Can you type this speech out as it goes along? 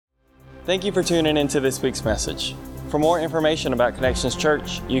Thank you for tuning into this week's message. For more information about Connections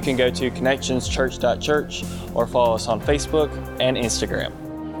Church, you can go to connectionschurch.church or follow us on Facebook and Instagram.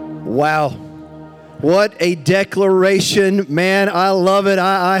 Wow. What a declaration, man. I love it.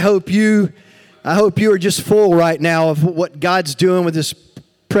 I hope you are just full right now of what God's doing with His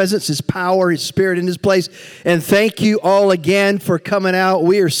presence, His power, His Spirit in this place. And thank you all again for coming out.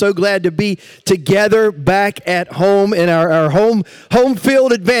 We are so glad to be together back at home in our home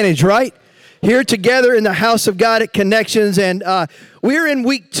field advantage, right? Here together in the house of God at Connections. And we're in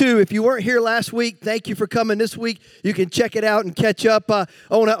week 2. If you weren't here last week, thank you for coming this week. You can check it out and catch up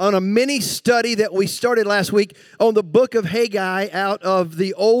on a mini study that we started last week on the book of Haggai out of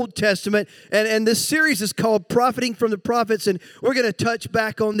the Old Testament. And this series is called Profiting from the Prophets. And we're going to touch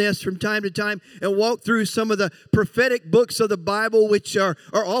back on this from time to time and walk through some of the prophetic books of the Bible, which are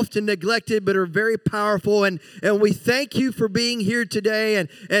often neglected but are very powerful. And we thank you for being here today.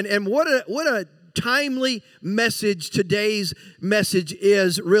 And what a timely message today's message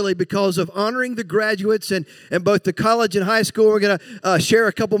is, really, because of honoring the graduates and both the college and high school. We're going to share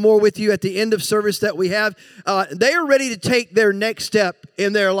a couple more with you at the end of service that we have. They are ready to take their next step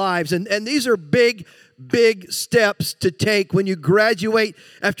in their lives. And these are big steps to take when you graduate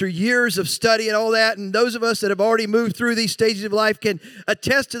after years of study and all that. And those of us that have already moved through these stages of life can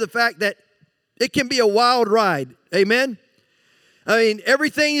attest to the fact that it can be a wild ride. Amen? I mean,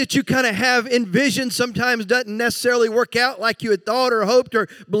 everything that you kind of have envisioned sometimes doesn't necessarily work out like you had thought or hoped or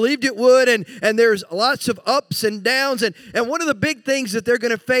believed it would. And there's lots of ups and downs. And one of the big things that they're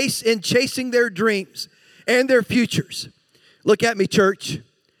going to face in chasing their dreams and their futures. Look at me, church.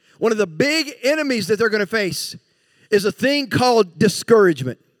 One of the big enemies that they're going to face is a thing called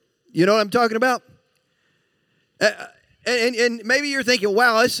discouragement. You know what I'm talking about? And maybe you're thinking,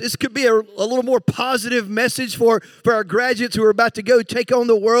 wow, this could be a little more positive message for our graduates who are about to go take on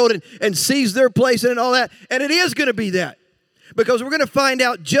the world and seize their place in it and all that. And it is going to be that. Because we're going to find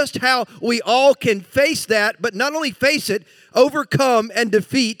out just how we all can face that, but not only face it, overcome and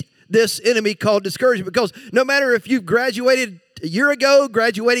defeat this enemy called discouragement. Because no matter if you've graduated a year ago,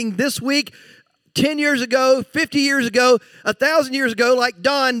 graduating this week, 10 years ago, 50 years ago, 1,000 years ago, like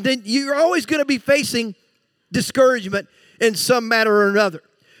Don, then you're always going to be facing discouragement in some manner or another.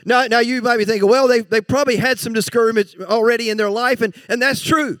 Now you might be thinking, well, they probably had some discouragement already in their life, and that's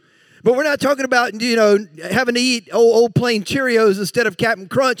true. But we're not talking about, having to eat old plain Cheerios instead of Captain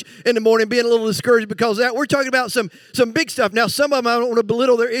Crunch in the morning, being a little discouraged because of that. We're talking about some big stuff. Now, some of them, I don't want to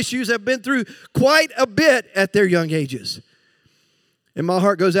belittle their issues, have been through quite a bit at their young ages. And my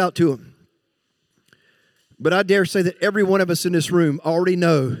heart goes out to them. But I dare say that every one of us in this room already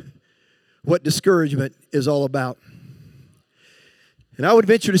know what discouragement is all about. And I would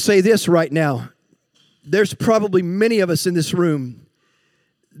venture to say this right now. There's probably many of us in this room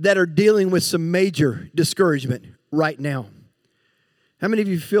that are dealing with some major discouragement right now. How many of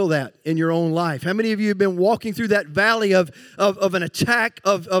you feel that in your own life? How many of you have been walking through that valley of an attack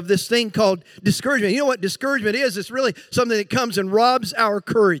of this thing called discouragement? You know what discouragement is? It's really something that comes and robs our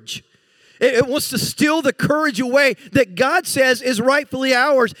courage. It wants to steal the courage away that God says is rightfully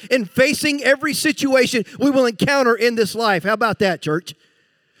ours in facing every situation we will encounter in this life. How about that, church?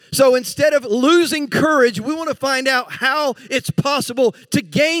 So instead of losing courage, we want to find out how it's possible to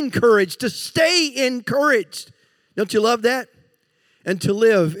gain courage, to stay encouraged. Don't you love that? And to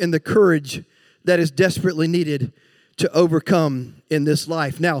live in the courage that is desperately needed to overcome in this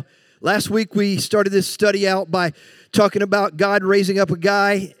life. Now, last week we started this study out by talking about God raising up a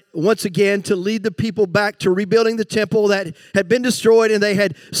guy once again to lead the people back to rebuilding the temple that had been destroyed, and they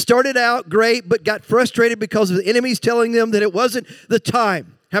had started out great but got frustrated because of the enemies telling them that it wasn't the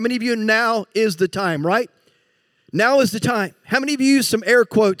time. How many of you now is the time, right? Now is the time. How many of you used some air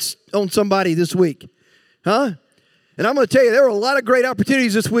quotes on somebody this week? Huh? And I'm going to tell you, there were a lot of great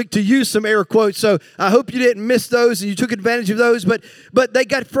opportunities this week to use some air quotes, so I hope you didn't miss those and you took advantage of those. But they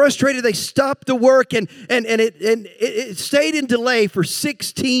got frustrated. They stopped the work, and it stayed in delay for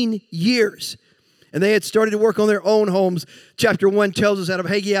 16 years. And they had started to work on their own homes. Chapter 1 tells us out of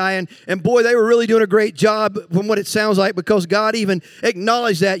Haggai, and boy, they were really doing a great job from what it sounds like, because God even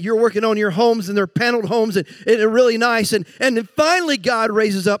acknowledged that. You're working on your homes, and they're paneled homes, and they're really nice. And then finally God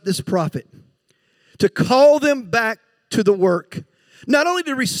raises up this prophet to call them back to the work. Not only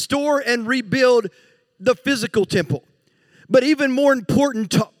to restore and rebuild the physical temple, but even more important,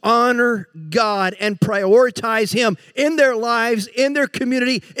 to honor God and prioritize Him in their lives, in their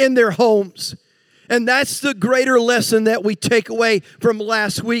community, in their homes. And that's the greater lesson that we take away from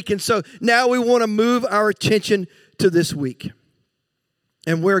last week. And so now we want to move our attention to this week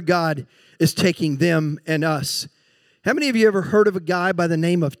and where God is taking them and us How many of you ever heard of a guy by the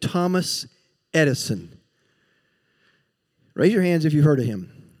name of Thomas Edison? Raise your hands if you've heard of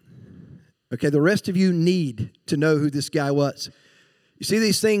him. Okay, the rest of you need to know who this guy was. You see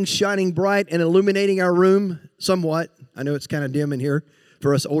these things shining bright and illuminating our room somewhat. I know it's kind of dim in here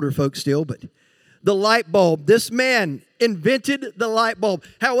for us older folks still, but the light bulb. This man invented the light bulb.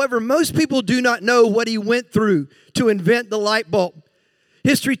 However, most people do not know what he went through to invent the light bulb.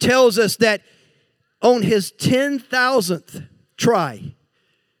 History tells us that on his 10,000th try,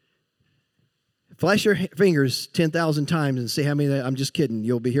 flash your fingers 10,000 times and see how many, I'm just kidding,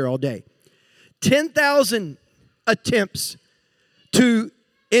 you'll be here all day. 10,000 attempts to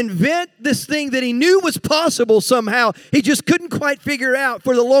invent this thing that he knew was possible somehow. He just couldn't quite figure out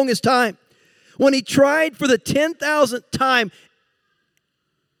for the longest time. When he tried for the 10,000th time,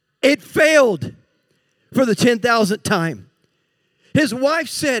 it failed for the 10,000th time. His wife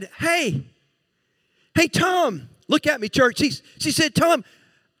said, hey, Tom, look at me, church. She said, Tom,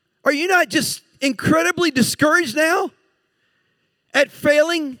 are you not just incredibly discouraged now at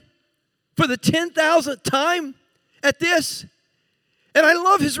failing for the 10,000th time at this? And I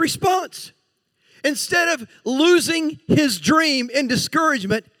love his response. Instead of losing his dream in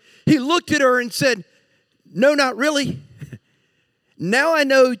discouragement, he looked at her and said, no, not really. Now I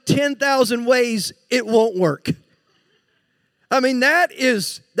know 10,000 ways it won't work. I mean,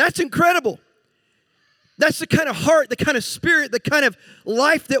 that's incredible. That's the kind of heart, the kind of spirit, the kind of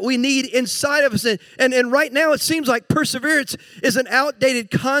life that we need inside of us. And right now it seems like perseverance is an outdated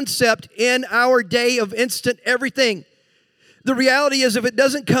concept in our day of instant everything. The reality is if it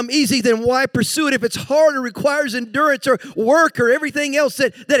doesn't come easy, then why pursue it? If it's hard or requires endurance or work or everything else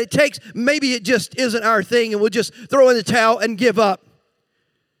that it takes, maybe it just isn't our thing and we'll just throw in the towel and give up.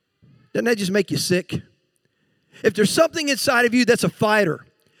 Doesn't that just make you sick? If there's something inside of you that's a fighter,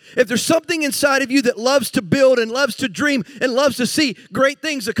 if there's something inside of you that loves to build and loves to dream and loves to see great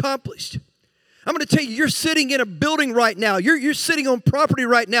things accomplished, I'm going to tell you, you're sitting in a building right now. You're sitting on property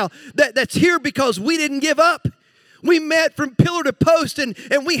right now that's here because we didn't give up. We met from pillar to post, and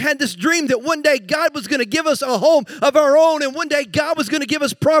we had this dream that one day God was going to give us a home of our own, and one day God was going to give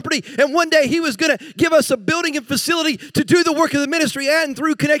us property, and one day He was going to give us a building and facility to do the work of the ministry at and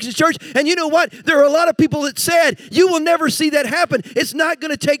through Connections Church. And you know what? There are a lot of people that said, you will never see that happen. It's not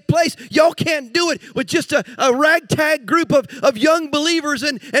going to take place. Y'all can't do it with just a ragtag group of young believers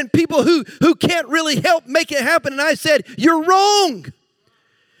and people who can't really help make it happen. And I said, you're wrong.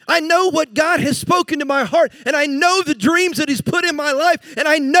 I know what God has spoken to my heart, and I know the dreams that He's put in my life, and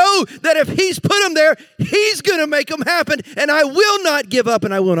I know that if He's put them there, He's going to make them happen, and I will not give up,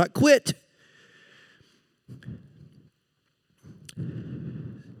 and I will not quit.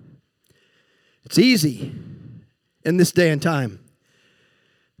 It's easy in this day and time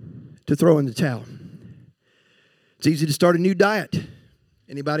to throw in the towel. It's easy to start a new diet.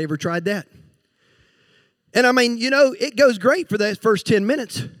 Anybody ever tried that? And I mean, it goes great for that first 10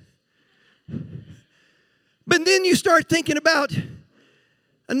 minutes. But then you start thinking about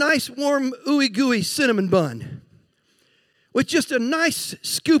a nice warm ooey gooey cinnamon bun with just a nice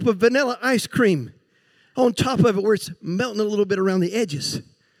scoop of vanilla ice cream on top of it where it's melting a little bit around the edges.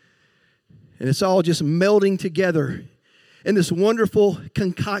 And it's all just melding together in this wonderful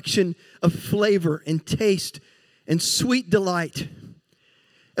concoction of flavor and taste and sweet delight.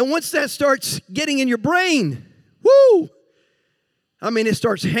 And once that starts getting in your brain, woo! I mean, it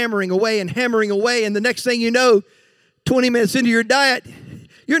starts hammering away, and the next thing you know, 20 minutes into your diet,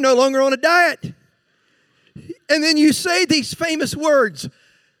 you're no longer on a diet. And then you say these famous words,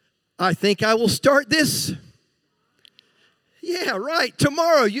 I think I will start this. Yeah, right,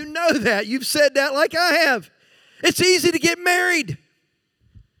 tomorrow. You know that. You've said that like I have. It's easy to get married,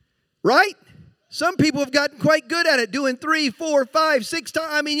 right? Some people have gotten quite good at it, doing 3, 4, 5, 6 times.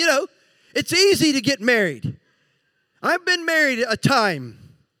 I mean, it's easy to get married. I've been married a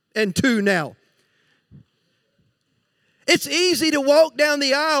time and 2 now. It's easy to walk down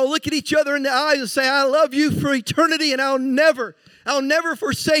the aisle, look at each other in the eyes and say, I love you for eternity and I'll never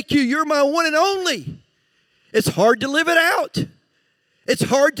forsake you. You're my one and only. It's hard to live it out. It's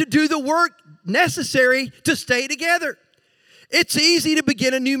hard to do the work necessary to stay together. It's easy to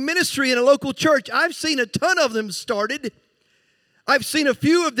begin a new ministry in a local church. I've seen a ton of them started. I've seen a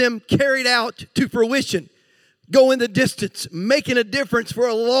few of them carried out to fruition, going the distance, making a difference for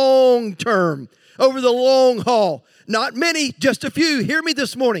a long term, over the long haul. Not many, just a few. Hear me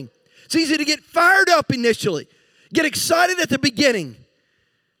this morning. It's easy to get fired up initially, get excited at the beginning,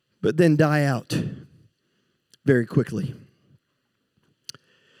 but then die out very quickly.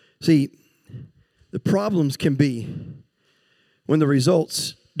 See, the problems can be when the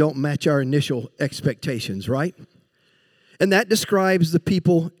results don't match our initial expectations, right? And that describes the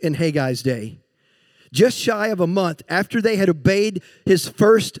people in Haggai's day. Just shy of a month after they had obeyed his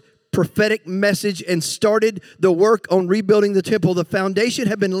first prophetic message and started the work on rebuilding the temple, the foundation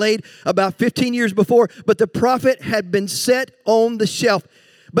had been laid about 15 years before, but the prophet had been set on the shelf.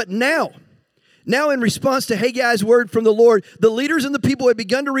 But now in response to Haggai's word from the Lord, the leaders and the people had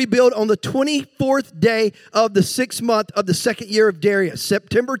begun to rebuild on the 24th day of the 6th month of the second year of Darius,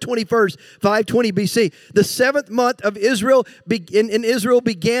 September 21st, 520 BC. The 7th month of Israel in Israel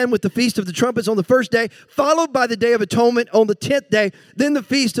began with the Feast of the Trumpets on the first day, followed by the Day of Atonement on the 10th day. Then the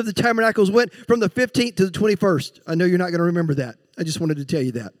Feast of the Tabernacles went from the 15th to the 21st. I know you're not going to remember that. I just wanted to tell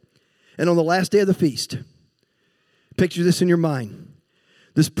you that. And on the last day of the feast, picture this in your mind.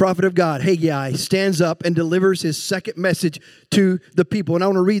 This prophet of God, Haggai, stands up and delivers his second message to the people. And I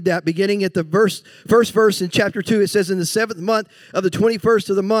want to read that beginning at the first verse in chapter 2. It says, in the 7th month of the 21st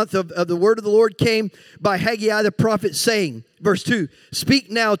of the month of the word of the Lord came by Haggai the prophet, saying, verse 2, speak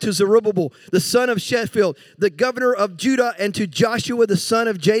now to Zerubbabel, the son of Shephiel, the governor of Judah, and to Joshua, the son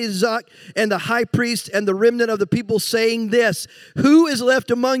of Jazak, and the high priest, and the remnant of the people, saying this, who is left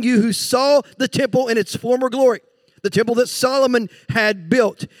among you who saw the temple in its former glory? The temple that Solomon had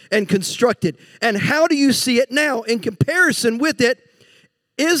built and constructed. And how do you see it now in comparison with it?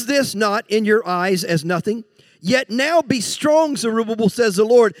 Is this not in your eyes as nothing? Yet now be strong, Zerubbabel, says the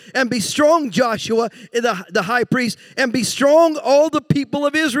Lord, and be strong, Joshua, the high priest, and be strong, all the people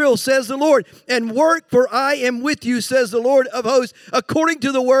of Israel, says the Lord, and work, for I am with you, says the Lord of hosts, according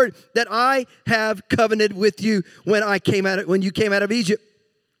to the word that I have covenanted with you when you came out of Egypt.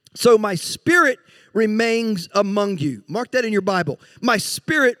 So my spirit remains among you. Mark that in your Bible. My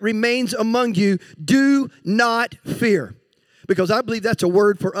spirit remains among you. Do not fear. Because I believe that's a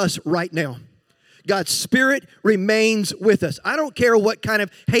word for us right now. God's spirit remains with us. I don't care what kind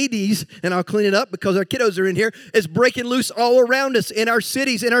of Hades, and I'll clean it up because our kiddos are in here, is breaking loose all around us in our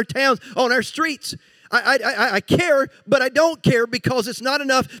cities, in our towns, on our streets. I care, but I don't care because it's not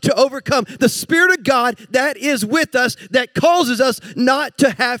enough to overcome the Spirit of God that is with us, that causes us not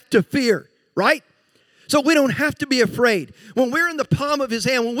to have to fear, right? So we don't have to be afraid. When we're in the palm of His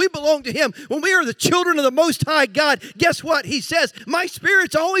hand, when we belong to Him, when we are the children of the Most High God, guess what? He says, my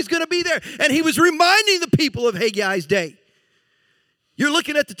Spirit's always going to be there. And He was reminding the people of Haggai's day. You're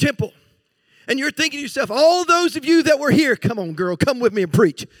looking at the temple, and you're thinking to yourself, all those of you that were here, come on, girl, come with me and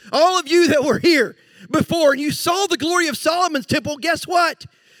preach. All of you that were here before, and you saw the glory of Solomon's temple, guess what?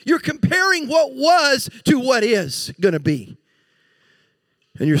 You're comparing what was to what is going to be.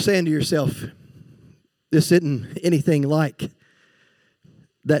 And you're saying to yourself, this isn't anything like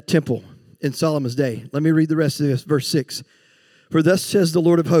that temple in Solomon's day. Let me read the rest of this, verse 6. For thus says the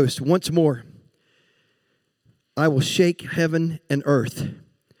Lord of hosts, once more, I will shake heaven and earth,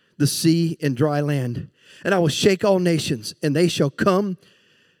 the sea and dry land, and I will shake all nations, and they shall come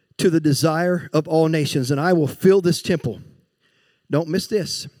to the desire of all nations, and I will fill this temple. Don't miss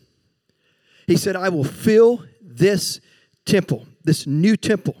this. He said, I will fill this temple, this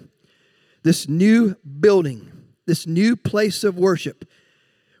new building, this new place of worship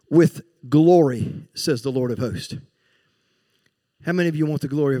with glory, says the Lord of hosts. How many of you want the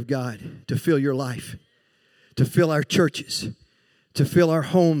glory of God to fill your life, to fill our churches, to fill our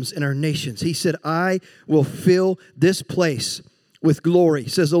homes and our nations? He said, I will fill this place with glory,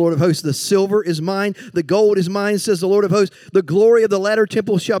 says the Lord of hosts. The silver is mine, the gold is mine, says the Lord of hosts. The glory of the latter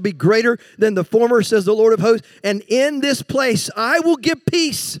temple shall be greater than the former, says the Lord of hosts. And in this place I will give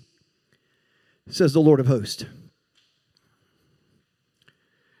peace, says the Lord of hosts.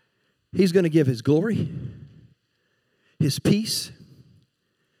 He's going to give His glory, His peace,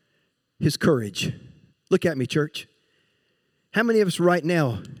 His courage. Look at me, church. How many of us right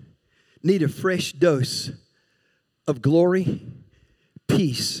now need a fresh dose of glory,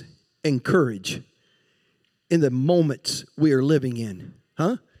 peace, and courage in the moments we are living in?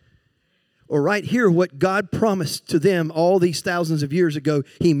 Huh? Or right here, what God promised to them all these thousands of years ago,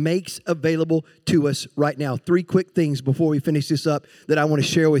 He makes available to us right now. 3 quick things before we finish this up that I want to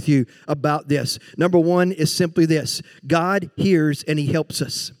share with you about this. Number 1 is simply this. God hears and He helps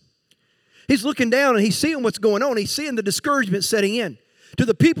us. He's looking down and He's seeing what's going on. He's seeing the discouragement setting in to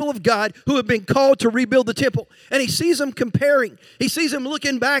the people of God who have been called to rebuild the temple. And He sees them comparing. He sees them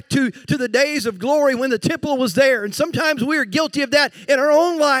looking back to the days of glory when the temple was there. And sometimes we are guilty of that in our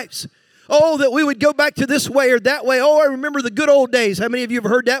own lives. Oh, that we would go back to this way or that way. Oh, I remember the good old days. How many of you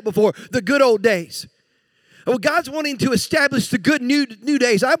have heard that before? The good old days. Well, God's wanting to establish the good new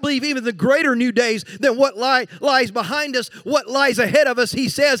days. I believe even the greater new days than what lies behind us, what lies ahead of us, He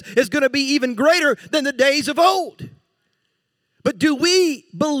says, is going to be even greater than the days of old. But do we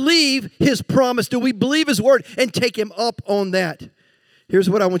believe his promise? Do we believe his word and take him up on that? Here's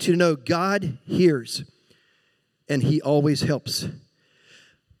what I want you to know. God hears, and he always helps.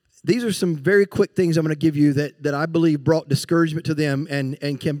 These are some very quick things I'm going to give you that I believe brought discouragement to them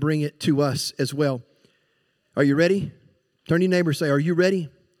and can bring it to us as well. Are you ready? Turn to your neighbor and say, are you ready?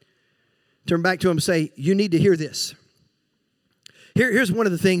 Turn back to him and say, you need to hear this. Here's one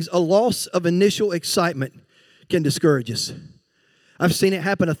of the things. A loss of initial excitement can discourage us. I've seen it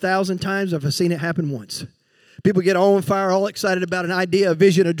happen 1,000 times. I've seen it happen once. People get all on fire, all excited about an idea, a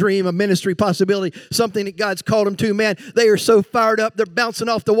vision, a dream, a ministry possibility, something that God's called them to. Man, they are so fired up. They're bouncing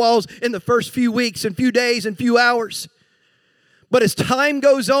off the walls in the first few weeks and few days and few hours. But as time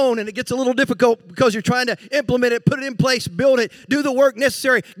goes on and it gets a little difficult because you're trying to implement it, put it in place, build it, do the work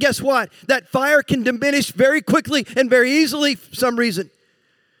necessary, guess what? That fire can diminish very quickly and very easily for some reason.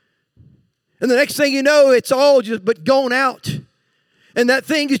 And the next thing you know, it's all just but gone out. And that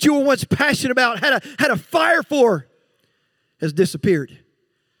thing that you were once passionate about, had a fire for, has disappeared.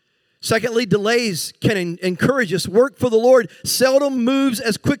 Secondly, delays can encourage us. Work for the Lord seldom moves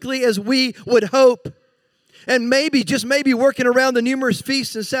as quickly as we would hope. And maybe, just maybe, working around the numerous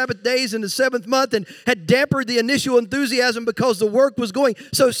feasts and Sabbath days in the 7th month and had dampened the initial enthusiasm because the work was going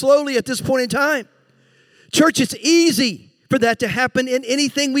so slowly at this point in time. Church, it's easy for that to happen in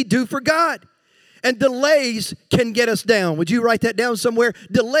anything we do for God. And delays can get us down. Would you write that down somewhere?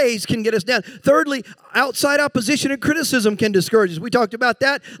 Delays can get us down. Thirdly, outside opposition and criticism can discourage us. We talked about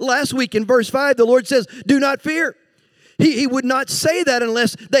that last week in verse 5. The Lord says, do not fear. He would not say that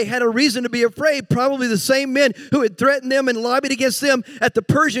unless they had a reason to be afraid. Probably the same men who had threatened them and lobbied against them at the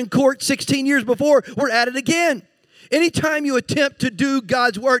Persian court 16 years before were at it again. Anytime you attempt to do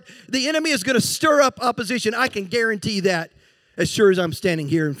God's work, the enemy is going to stir up opposition. I can guarantee that as sure as I'm standing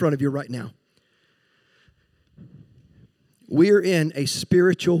here in front of you right now. We're in a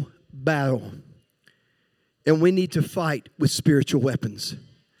spiritual battle, and we need to fight with spiritual weapons.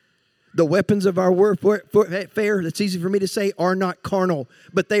 The weapons of our warfare, that's easy for me to say, are not carnal,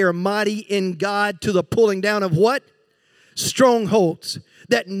 but they are mighty in God to the pulling down of what? Strongholds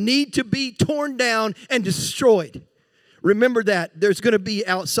that need to be torn down and destroyed. Remember that. There's going to be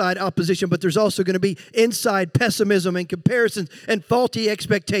outside opposition, but there's also going to be inside pessimism and comparisons and faulty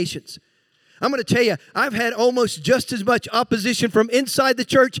expectations. I'm going to tell you, I've had almost just as much opposition from inside the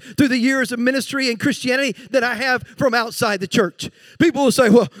church through the years of ministry and Christianity than I have from outside the church. People will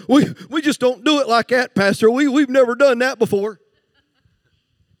say, well, we just don't do it like that, Pastor. We've never done that before.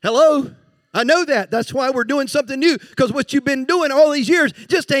 Hello? I know that. That's why we're doing something new, because what you've been doing all these years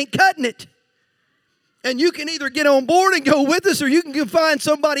just ain't cutting it. And you can either get on board and go with us, or you can find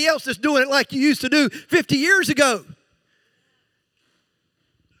somebody else that's doing it like you used to do 50 years ago.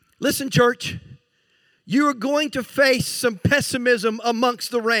 Listen, church, you are going to face some pessimism amongst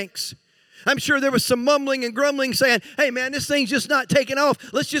the ranks. I'm sure there was some mumbling and grumbling saying, hey man, this thing's just not taking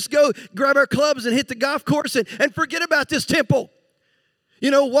off. Let's just go grab our clubs and hit the golf course and forget about this temple. You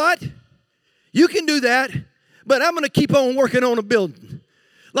know what? You can do that, but I'm going to keep on working on a building.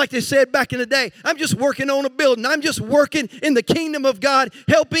 Like they said back in the day, I'm just working on a building. I'm just working in the kingdom of God,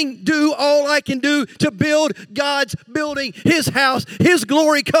 helping do all I can do to build God's building, His house, His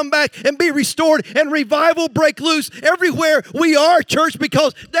glory come back and be restored, and revival break loose everywhere we are, church,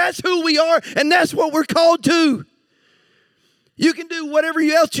 because that's who we are and that's what we're called to. You can do whatever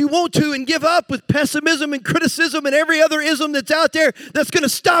else you want to and give up with pessimism and criticism and every other ism that's out there that's going to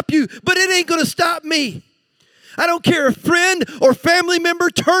stop you, but it ain't going to stop me. I don't care if a friend or family member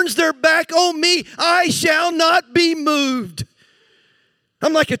turns their back on me, I shall not be moved.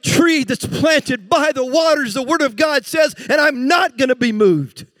 I'm like a tree that's planted by the waters, the Word of God says, and I'm not going to be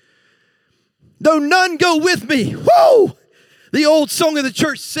moved. Though none go with me, whoo! The old song of the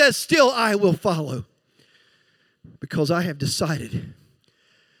church says, still I will follow. Because I have decided.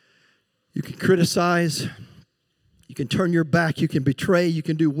 You can criticize, you can turn your back, you can betray, you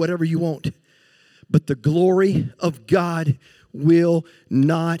can do whatever you want. But the glory of God will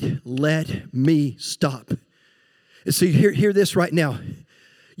not let me stop. And so you hear this right now.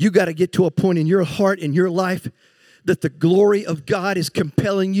 You got to get to a point in your heart, in your life, that the glory of God is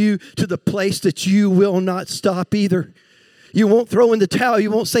compelling you to the place that you will not stop either. You won't throw in the towel.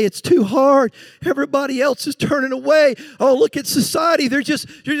 You won't say it's too hard. Everybody else is turning away. Oh, look at society. You're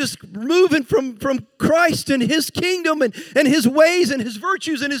just moving from Christ and His kingdom and His ways and His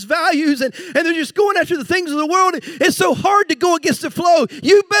virtues and His values. And they're just going after the things of the world. It's so hard to go against the flow.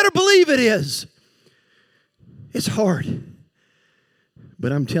 You better believe it is. It's hard.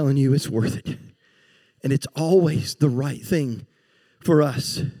 But I'm telling you, it's worth it. And it's always the right thing for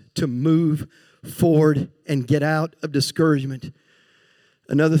us to move forward and get out of discouragement.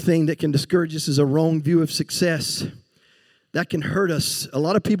 Another thing that can discourage us is a wrong view of success. That can hurt us. A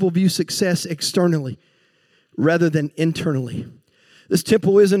lot of people view success externally rather than internally. This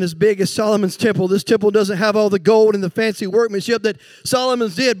temple isn't as big as Solomon's temple. This temple doesn't have all the gold and the fancy workmanship that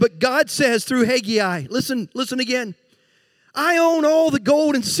Solomon's did. But God says through Haggai, listen again, I own all the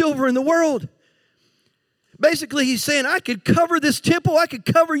gold and silver in the world. Basically, he's saying, I could cover this temple. I could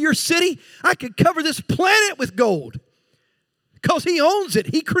cover your city. I could cover this planet with gold. Because he owns it.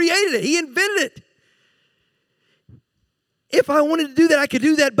 He created it. He invented it. If I wanted to do that, I could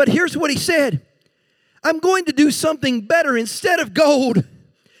do that. But here's what he said. I'm going to do something better. Instead of gold,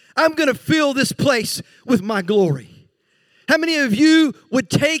 I'm going to fill this place with my glory. How many of you would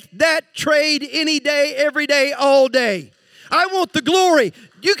take that trade any day, every day, all day? I want the glory.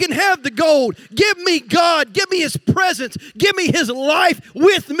 You can have the gold. Give me God. Give me His presence. Give me His life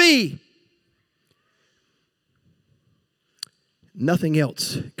with me. Nothing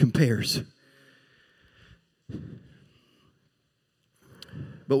else compares.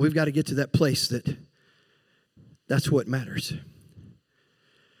 But we've got to get to that place that's what matters.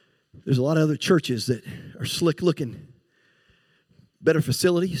 There's a lot of other churches that are slick looking. Better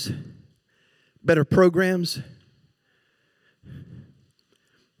facilities, better programs,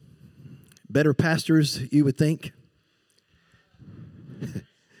 better pastors, you would think.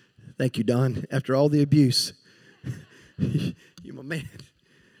 Thank you, Don. After all the abuse, you're my man.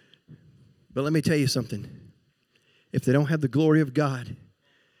 But let me tell you something. If they don't have the glory of God,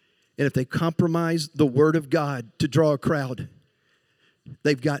 and if they compromise the Word of God to draw a crowd,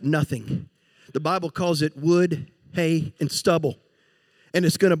 they've got nothing. The Bible calls it wood, hay, and stubble. And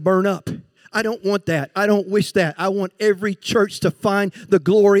it's going to burn up. I don't want that. I don't wish that. I want every church to find the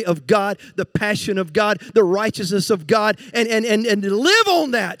glory of God, the passion of God, the righteousness of God, and to live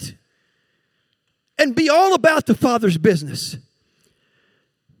on that. And be all about the Father's business.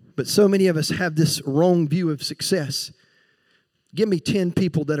 But so many of us have this wrong view of success. Give me 10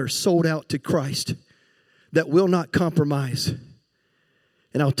 people that are sold out to Christ, that will not compromise.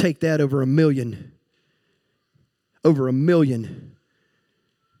 And I'll take that over a million. Over a million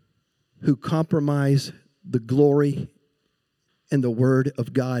who compromise the glory and the Word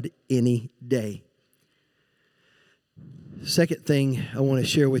of God any day. Second thing I want to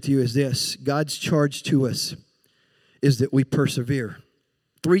share with you is this. God's charge to us is that we persevere.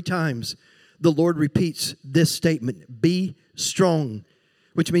 3 times the Lord repeats this statement, be strong,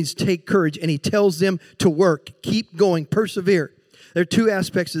 which means take courage. And He tells them to work, keep going, persevere. There are 2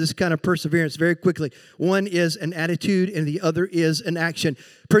 aspects of this kind of perseverance very quickly. One is an attitude and the other is an action.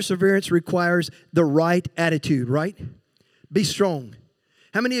 Perseverance requires the right attitude, right? Be strong.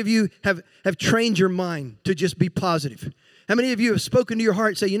 How many of you have trained your mind to just be positive? How many of you have spoken to your heart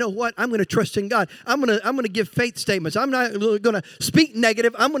and say, you know what? I'm going to trust in God. I'm going to give faith statements. I'm not going to speak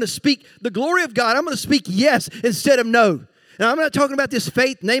negative. I'm going to speak the glory of God. I'm going to speak yes instead of no. Now, I'm not talking about this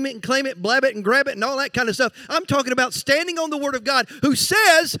faith, name it and claim it, blab it and grab it and all that kind of stuff. I'm talking about standing on the Word of God, who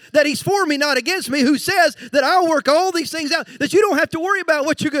says that He's for me, not against me, who says that I'll work all these things out, that you don't have to worry about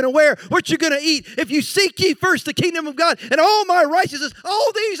what you're going to wear, what you're going to eat. If you seek ye first the kingdom of God and all my righteousness,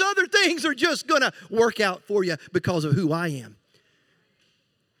 all these other things are just going to work out for you because of who I am.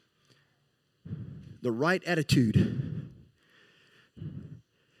 The right attitude.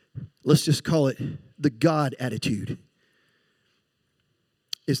 Let's just call it the God attitude.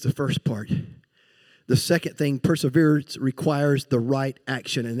 Is the first part. The second thing, perseverance requires the right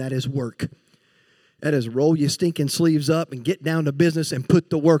action, and that is work. That is roll your stinking sleeves up and get down to business and put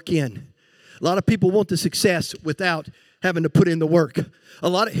the work in. A lot of people want the success without having to put in the work.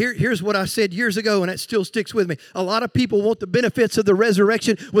 Here's what I said years ago, and that still sticks with me. A lot of people want the benefits of the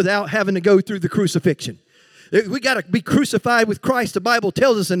resurrection without having to go through the crucifixion. We got to be crucified with Christ, the Bible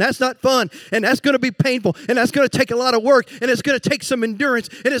tells us, and that's not fun, and that's going to be painful, and that's going to take a lot of work, and it's going to take some endurance,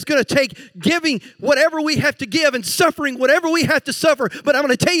 and it's going to take giving whatever we have to give and suffering whatever we have to suffer. But I'm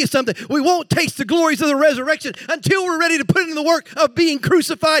going to tell you something. We won't taste the glories of the resurrection until we're ready to put in the work of being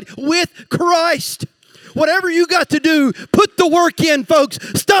crucified with Christ. Whatever you got to do, put the work in, folks.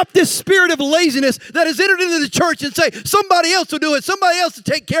 Stop this spirit of laziness that has entered into the church and say, somebody else will do it. Somebody else will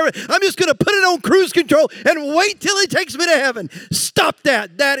take care of it. I'm just going to put it on cruise control and wait till He takes me to heaven. Stop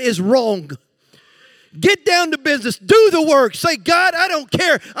that. That is wrong. Get down to business. Do the work. Say, God, I don't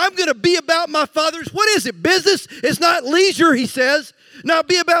care. I'm going to be about my Father's. What is it? Business? It's not leisure, He says. Not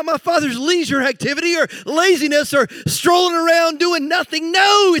be about my Father's leisure activity or laziness or strolling around doing nothing.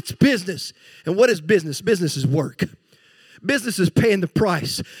 No, it's business. And what is business? Business is work. Business is paying the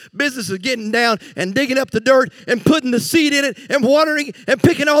price. Business is getting down and digging up the dirt and putting the seed in it and watering and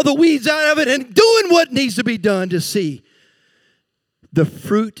picking all the weeds out of it and doing what needs to be done to see the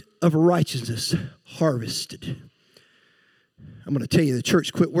fruit of righteousness harvested. I'm going to tell you, the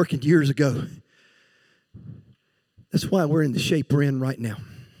church quit working years ago. That's why we're in the shape we're in right now.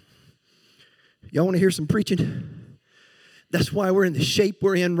 Y'all want to hear some preaching? That's why we're in the shape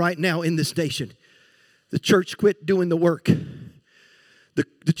we're in right now in this nation. The church quit doing the work.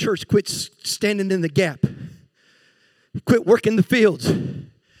 The church quit standing in the gap. Quit working the fields.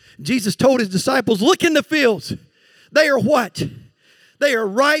 Jesus told his disciples, look in the fields. They are what? They are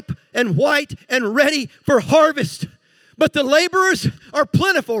ripe and white and ready for harvest. But the laborers are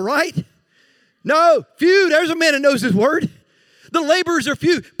plentiful, right? No, few. There's a man that knows his word. The laborers are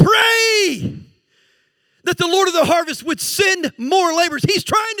few. Pray that the Lord of the harvest would send more laborers. He's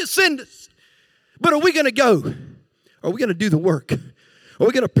trying to send us. But are we going to go? Are we going to do the work? Are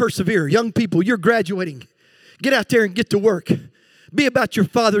we going to persevere? Young people, you're graduating. Get out there and get to work. Be about your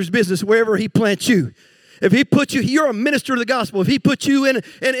Father's business wherever He plants you. If He put you, you're a minister of the gospel. If He put you in a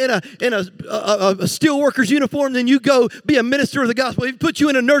steelworker's uniform, then you go be a minister of the gospel. If He put you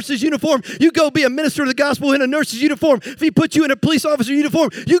in a nurse's uniform, you go be a minister of the gospel in a nurse's uniform. If He put you in a police officer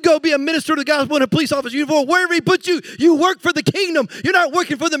uniform, you go be a minister of the gospel in a police officer uniform. Wherever He put you, you work for the kingdom. You're not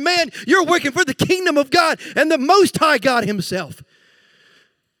working for the man. You're working for the kingdom of God and the Most High God Himself.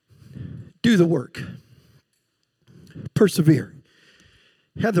 Do the work. Persevere.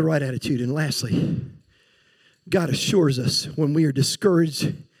 Have the right attitude. And lastly, God assures us when we are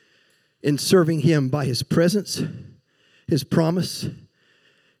discouraged in serving Him by His presence, His promise,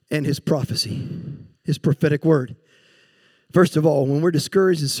 and His prophecy, His prophetic word. First of all, when we're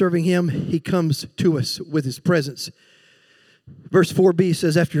discouraged in serving Him, He comes to us with His presence. Verse 4b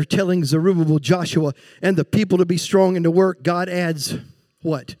says, after telling Zerubbabel, Joshua, and the people to be strong and to work, God adds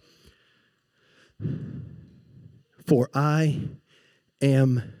what? For I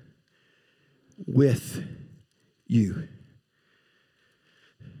am with you.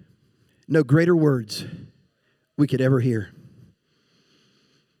 No greater words we could ever hear.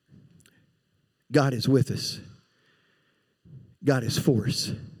 God is with us. God is for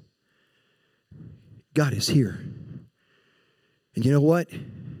us. God is here. And you know what?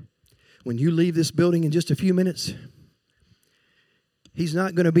 When you leave this building in just a few minutes, He's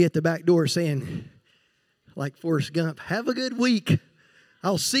not going to be at the back door saying, like Forrest Gump, have a good week.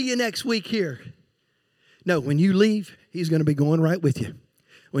 I'll see you next week here. No, when you leave, He's going to be going right with you.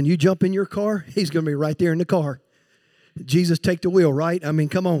 When you jump in your car, He's going to be right there in the car. Jesus, take the wheel, right? I mean,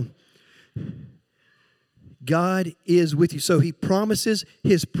 come on. God is with you. So He promises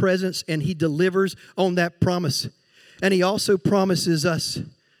His presence and He delivers on that promise. And He also promises us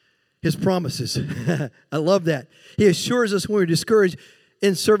His promises. I love that. He assures us when we're discouraged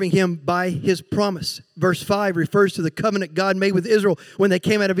in serving Him by His promise. Verse 5 refers to the covenant God made with Israel when they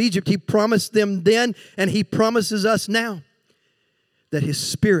came out of Egypt. He promised them then, and He promises us now that His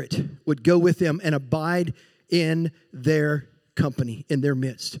Spirit would go with them and abide in their company, in their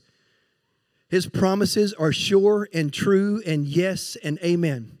midst. His promises are sure and true and yes and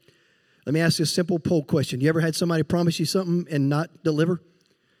amen. Let me ask you a simple poll question. You ever had somebody promise you something and not deliver?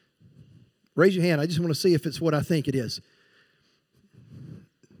 Raise your hand. I just want to see if it's what I think it is.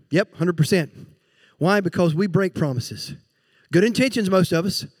 Yep, 100%. Why? Because we break promises. Good intentions, most of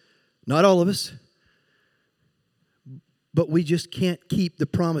us. Not all of us. But we just can't keep the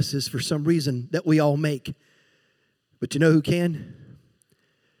promises for some reason that we all make. But you know who can?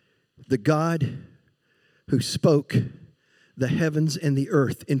 The God who spoke the heavens and the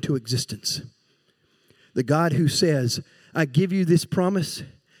earth into existence. The God who says, I give you this promise.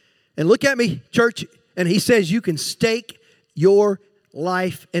 And look at me, church. And He says you can stake your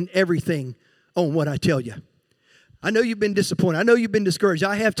life and everything on what I tell you. I know you've been disappointed. I know you've been discouraged.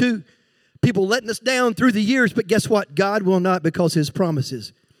 I have too. People letting us down through the years. But guess what? God will not, because His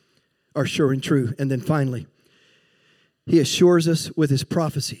promises are sure and true. And then finally, He assures us with His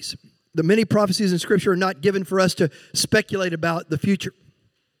prophecies. The many prophecies in Scripture are not given for us to speculate about the future,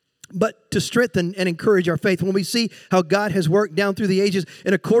 but to strengthen and encourage our faith. When we see how God has worked down through the ages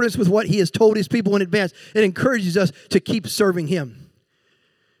in accordance with what He has told His people in advance, it encourages us to keep serving Him.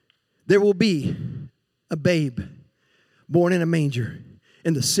 There will be a babe born in a manger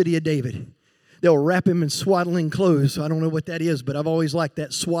in the city of David. They'll wrap Him in swaddling clothes. I don't know what that is, but I've always liked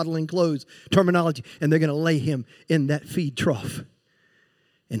that swaddling clothes terminology. And they're going to lay Him in that feed trough.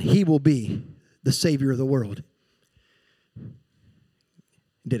 And He will be the Savior of the world.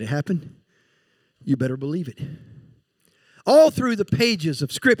 Did it happen? You better believe it. All through the pages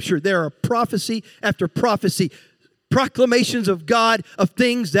of Scripture, there are prophecy after prophecy proclamations of God of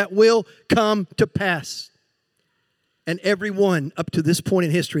things that will come to pass. And every one up to this point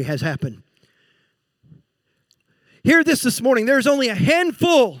in history has happened. Hear this morning. There's only a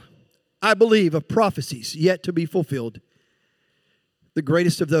handful, I believe, of prophecies yet to be fulfilled. The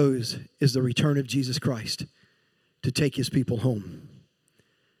greatest of those is the return of Jesus Christ to take his people home.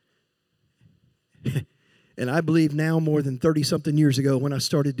 And I believe now, more than 30-something years ago when I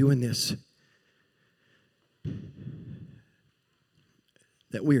started doing this,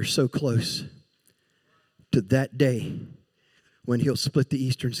 that we are so close to that day when he'll split the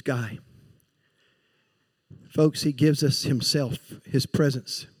eastern sky. Folks, he gives us himself, his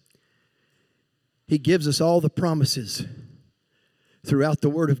presence. He gives us all the promises throughout the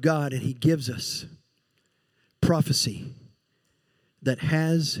Word of God, and he gives us prophecy that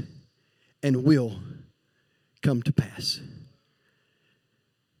has and will come to pass.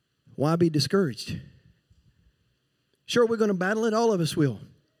 Why be discouraged? Sure, we're going to battle it. All of us will.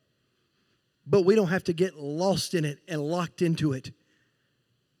 But we don't have to get lost in it and locked into it.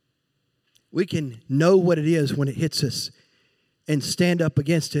 We can know what it is when it hits us and stand up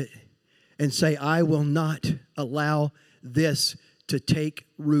against it and say, I will not allow this to take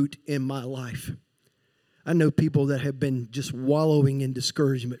root in my life. I know people that have been just wallowing in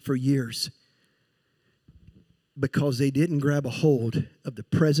discouragement for years because they didn't grab a hold of the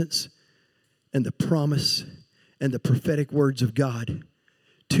presence and the promise and the prophetic words of God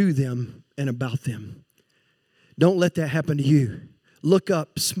to them and about them. Don't let that happen to you. Look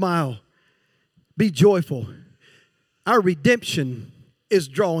up, smile, be joyful. Our redemption is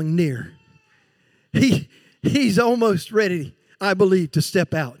drawing near. He's almost ready, I believe, to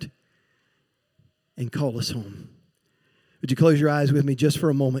step out and call us home. Would you close your eyes with me just for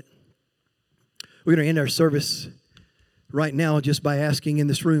a moment? We're going to end our service right now just by asking in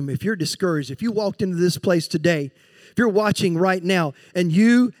this room, if you're discouraged, if you walked into this place today, if you're watching right now and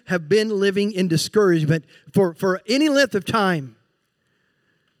you have been living in discouragement for any length of time,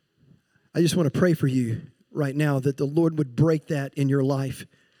 I just want to pray for you right now that the Lord would break that in your life,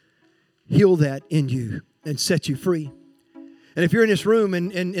 heal that in you, and set you free. And if you're in this room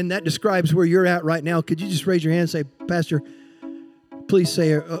and that describes where you're at right now, could you just raise your hand and say, Pastor, please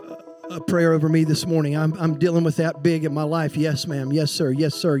say a prayer over me this morning. I'm dealing with that big in my life. Yes, ma'am. Yes, sir.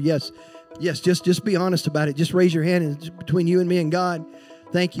 Yes, sir. Yes. Yes, just be honest about it. Just raise your hand, and it's between you and me and God.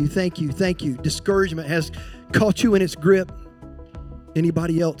 Thank you, thank you, thank you. Discouragement has caught you in its grip.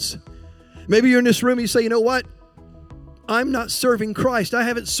 Anybody else? Maybe you're in this room and you say, you know what? I'm not serving Christ. I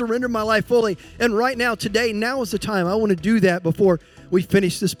haven't surrendered my life fully. And right now, today, now is the time. I want to do that before we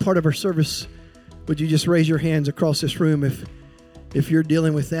finish this part of our service. Would you just raise your hands across this room if you're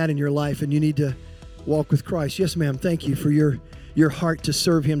dealing with that in your life and you need to walk with Christ? Yes, ma'am. Thank you for your heart to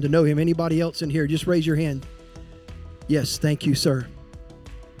serve him, to know him. Anybody else in here? Just raise your hand. Yes, thank you, sir.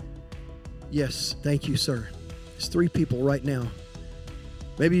 Yes, thank you, sir. There's 3 people right now.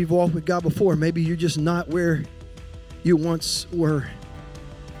 Maybe you've walked with God before. Maybe you're just not where you once were.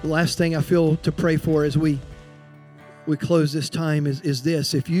 The last thing I feel to pray for as we close this time is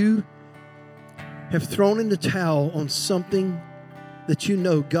this. If you have thrown in the towel on something that you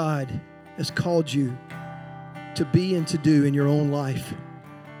know God has called you to be and to do in your own life,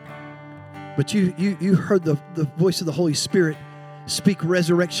 but you heard the voice of the Holy Spirit speak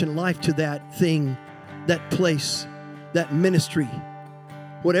resurrection life to that thing, that place, that ministry,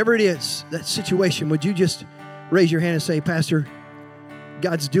 whatever it is, that situation, would you just raise your hand and say, Pastor,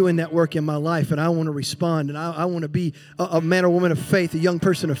 God's doing that work in my life, and I want to respond, and I want to be a man or woman of faith, a young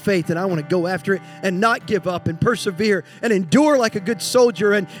person of faith, and I want to go after it and not give up and persevere and endure like a good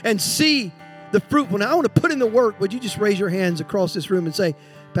soldier and see the fruit. When I want to put in the work, would you just raise your hands across this room and say,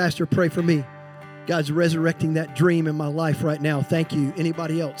 Pastor, pray for me. God's resurrecting that dream in my life right now. Thank you.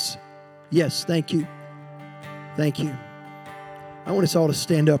 Anybody else? Yes, thank you. Thank you. I want us all to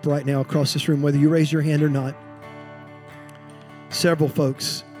stand up right now across this room, whether you raise your hand or not. Several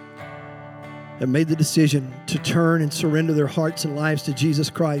folks have made the decision to turn and surrender their hearts and lives to Jesus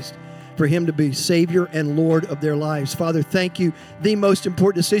Christ, for him to be Savior and Lord of their lives. Father, thank you. The most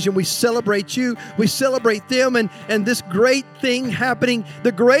important decision. We celebrate you. We celebrate them and this great thing happening,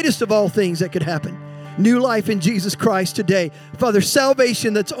 the greatest of all things that could happen. New life in Jesus Christ today. Father,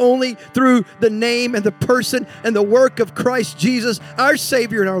 salvation that's only through the name and the person and the work of Christ Jesus, our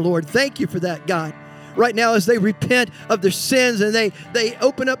Savior and our Lord. Thank you for that, God. Right now, as they repent of their sins and they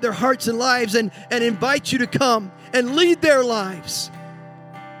open up their hearts and lives and invite you to come and lead their lives.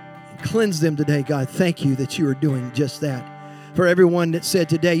 Cleanse them today, God. Thank you that you are doing just that. for everyone that said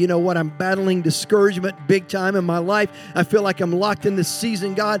today, you know what, I'm battling discouragement big time in my life. I feel like I'm locked in this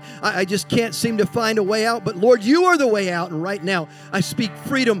season, God. I just can't seem to find a way out. But Lord, you are the way out. And right now, I speak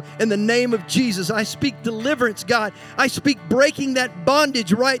freedom in the name of Jesus. I speak deliverance, God. I speak breaking that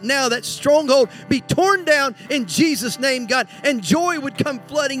bondage right now, that stronghold be torn down in Jesus' name, God. And joy would come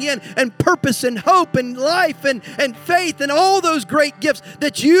flooding in, and purpose and hope and life and faith and all those great gifts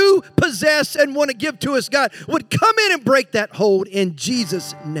that you possess and want to give to us, God, would come in and break that hold in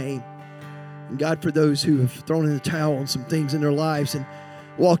Jesus' name. And God, for those who have thrown in the towel on some things in their lives and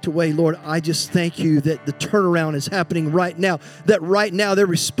walked away, Lord, I just thank you that the turnaround is happening right now, that right now they're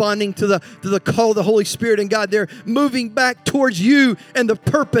responding to the call of the Holy Spirit, and God, they're moving back towards you and the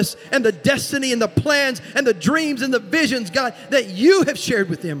purpose and the destiny and the plans and the dreams and the visions, God, that you have shared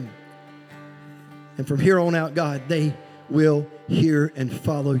with them. And from here on out, God, they will hear and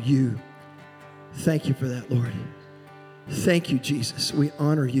follow you. Thank you for that, Lord. Thank you, Jesus. We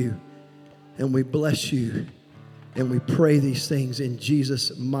honor you and we bless you and we pray these things in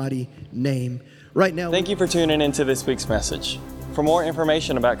Jesus' mighty name. Right now, thank you for tuning into this week's message. For more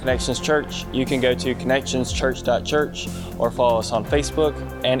information about Connections Church, you can go to connectionschurch.church or follow us on Facebook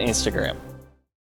and Instagram.